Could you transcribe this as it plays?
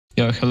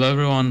Yo, hello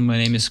everyone, my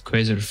name is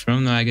Kwazer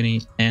from No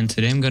Agony, and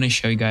today I'm gonna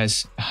show you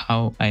guys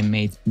how I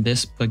made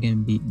this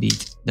plugin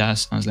beat that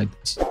sounds like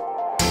this.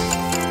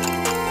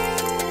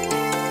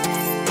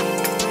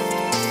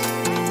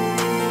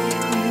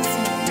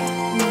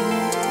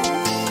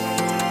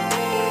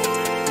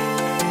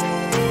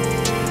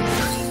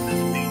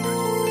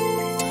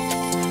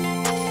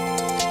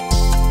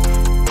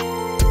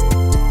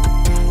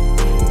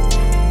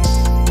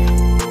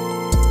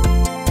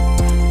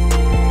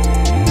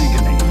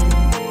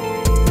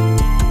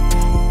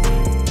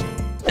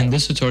 In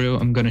this tutorial,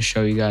 I'm gonna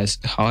show you guys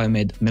how I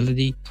made the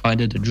melody, how I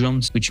did the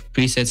drums, which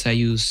presets I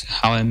use,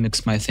 how I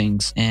mix my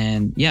things,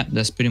 and yeah,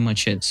 that's pretty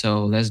much it.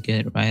 So let's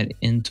get right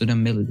into the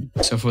melody.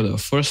 So for the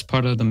first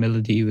part of the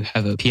melody, we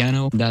have a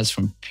piano that's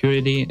from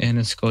Purity, and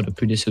it's called a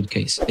Pretty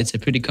Suitcase. It's a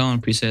pretty common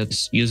preset,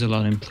 it's used a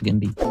lot in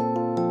plugg&b.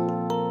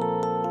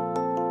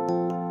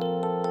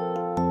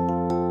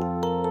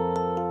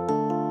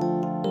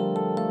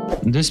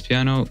 This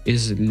piano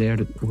is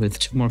layered with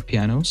two more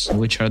pianos,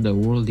 which are the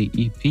Worldy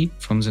EP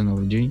from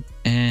Xanology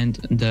and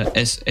the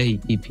SA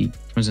EP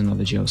from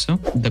Xanology also.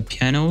 The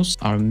pianos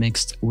are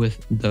mixed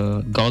with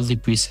the godly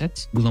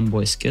preset,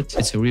 Glumboy Skit.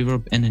 It's a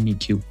reverb and an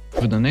EQ.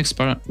 For the next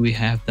part, we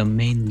have the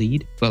main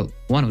lead, well,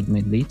 one of the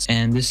main leads,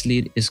 and this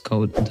lead is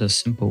called the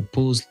Simple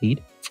Pulse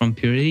lead from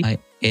Purity. I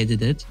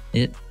edited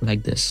it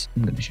like this.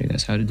 I'm gonna show you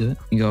guys how to do it.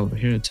 You go over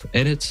here to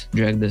edit,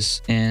 drag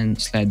this and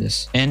slide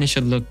this, and it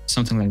should look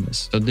something like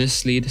this. So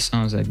this lead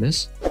sounds like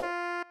this.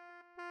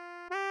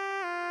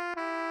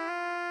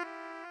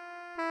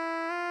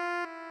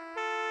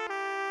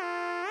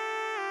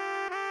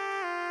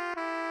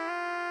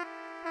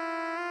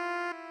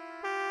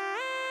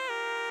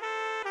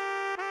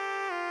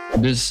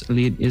 This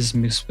lead is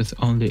mixed with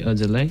only a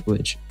delay,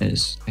 which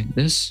is like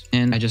this,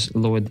 and I just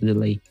lowered the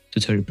delay to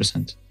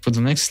 30%. For the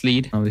next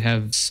lead, we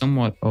have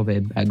somewhat of a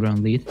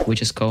background lead,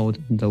 which is called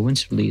the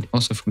Winter lead,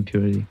 also from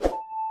Purity.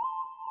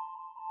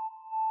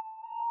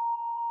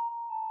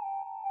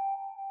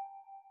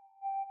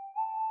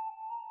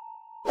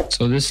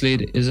 So this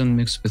lead isn't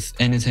mixed with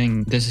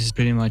anything. This is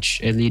pretty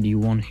much a lead you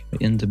won't hear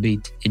in the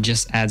beat. It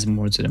just adds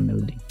more to the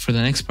melody. For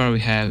the next part, we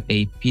have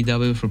a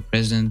PW for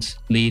President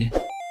lead.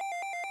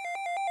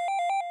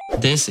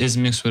 This is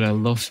mixed with a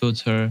low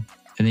filter,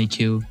 an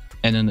EQ,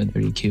 and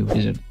another EQ.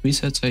 These are the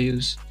presets I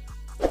use.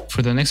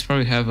 For the next part,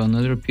 we have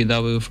another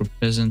PW for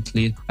present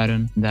lead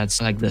pattern.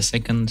 That's like the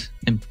second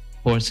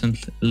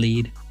important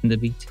lead in the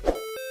beat.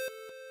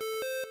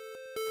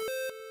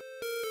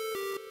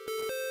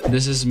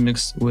 This is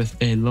mixed with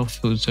a low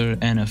filter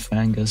and a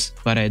fangus,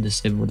 but I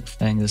disabled the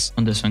fangus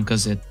on this one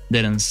because it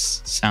didn't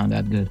sound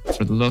that good.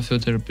 For the low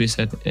filter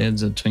preset,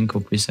 it's a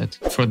twinkle preset.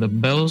 For the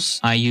bells,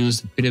 I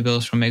use the pretty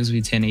bells from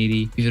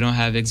XV1080. If you don't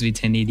have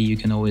XV1080, you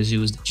can always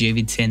use the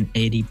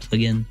JV1080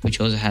 plugin, which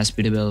also has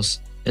pretty bells.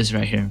 It's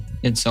right here.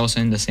 It's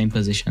also in the same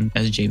position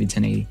as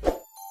JV1080.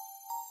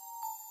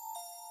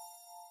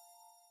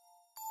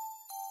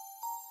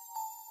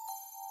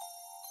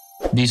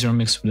 These are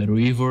mixed with a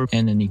reverb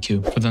and an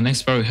EQ. For the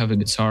next part, we have a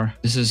guitar.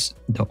 This is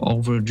the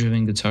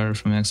overdriven guitar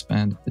from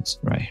X-Band. It's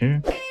right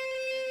here.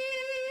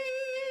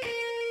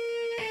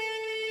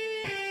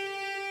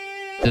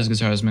 This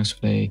guitar is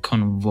mixed with a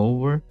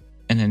convolver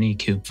and an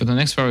EQ. For the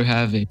next part, we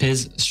have a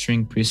Piz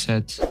string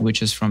preset,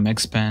 which is from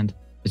X-Band.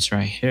 It's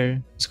right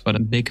here. It's called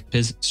a Big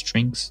Piz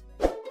Strings.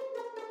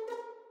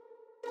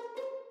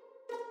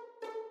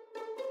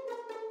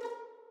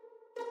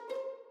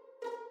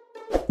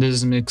 This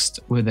is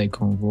mixed with a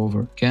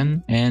convolver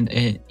again and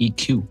an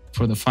EQ.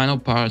 For the final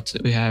part,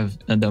 we have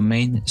the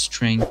main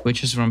string,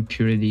 which is from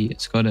Purity.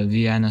 It's called a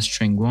Vienna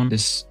string 1.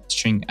 This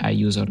string I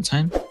use all the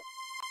time.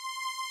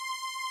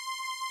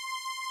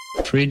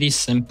 Pretty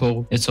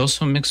simple. It's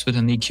also mixed with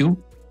an EQ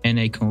and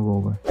a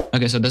convolver.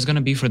 Okay, so that's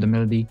gonna be for the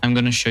melody. I'm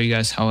gonna show you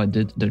guys how I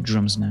did the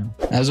drums now.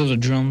 As of the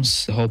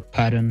drums, the whole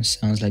pattern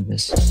sounds like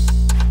this.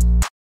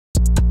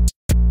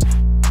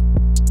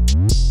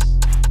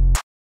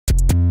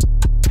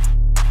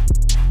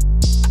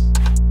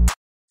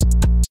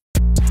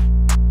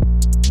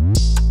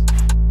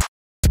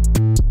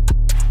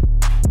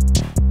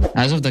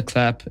 As of the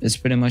clap, it's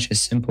pretty much a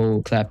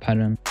simple clap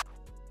pattern.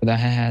 For the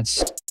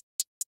hi-hats,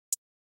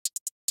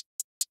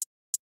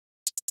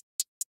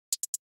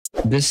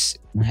 this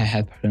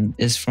hi-hat pattern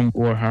is from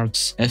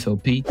Warheart's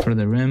FLP. For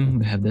the rim,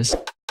 we have this.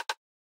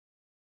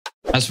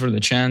 As for the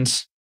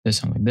chants, they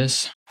sound like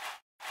this.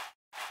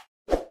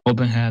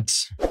 Open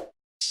hats.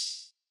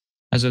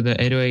 As for the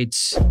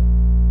 808s,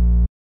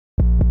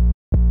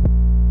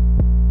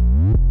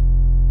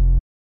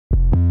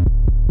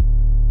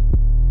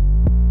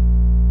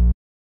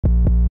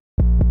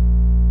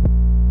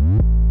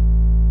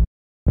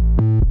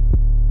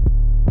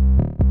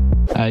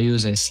 I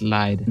use a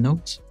slide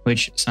note,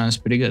 which sounds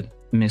pretty good,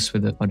 mixed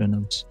with the other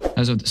notes.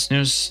 As of the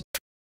snares,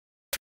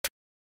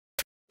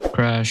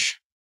 crash,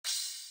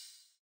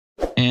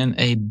 and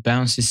a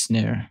bouncy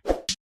snare.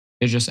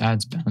 it just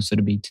adds bounce to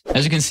the beat.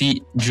 As you can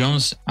see,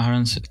 drones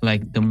aren't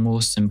like the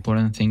most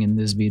important thing in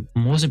this beat.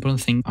 Most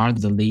important thing are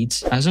the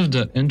leads. As of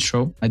the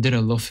intro, I did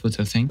a low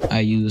filter thing.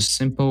 I used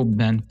simple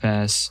band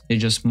pass. It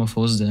just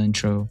muffles the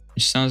intro,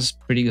 which sounds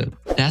pretty good.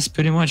 That's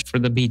pretty much for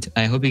the beat.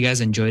 I hope you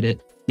guys enjoyed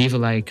it. Leave a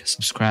like,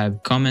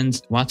 subscribe,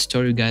 comment what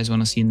tutorial you guys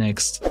want to see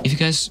next. If you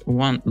guys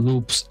want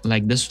loops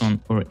like this one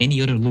or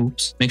any other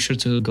loops, make sure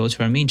to go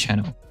to our main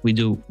channel. We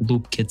do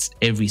loop kits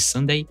every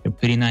Sunday. They're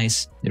pretty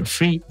nice. They're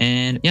free.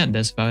 And yeah,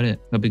 that's about it.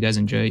 Hope you guys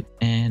enjoy.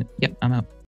 And yeah, I'm out.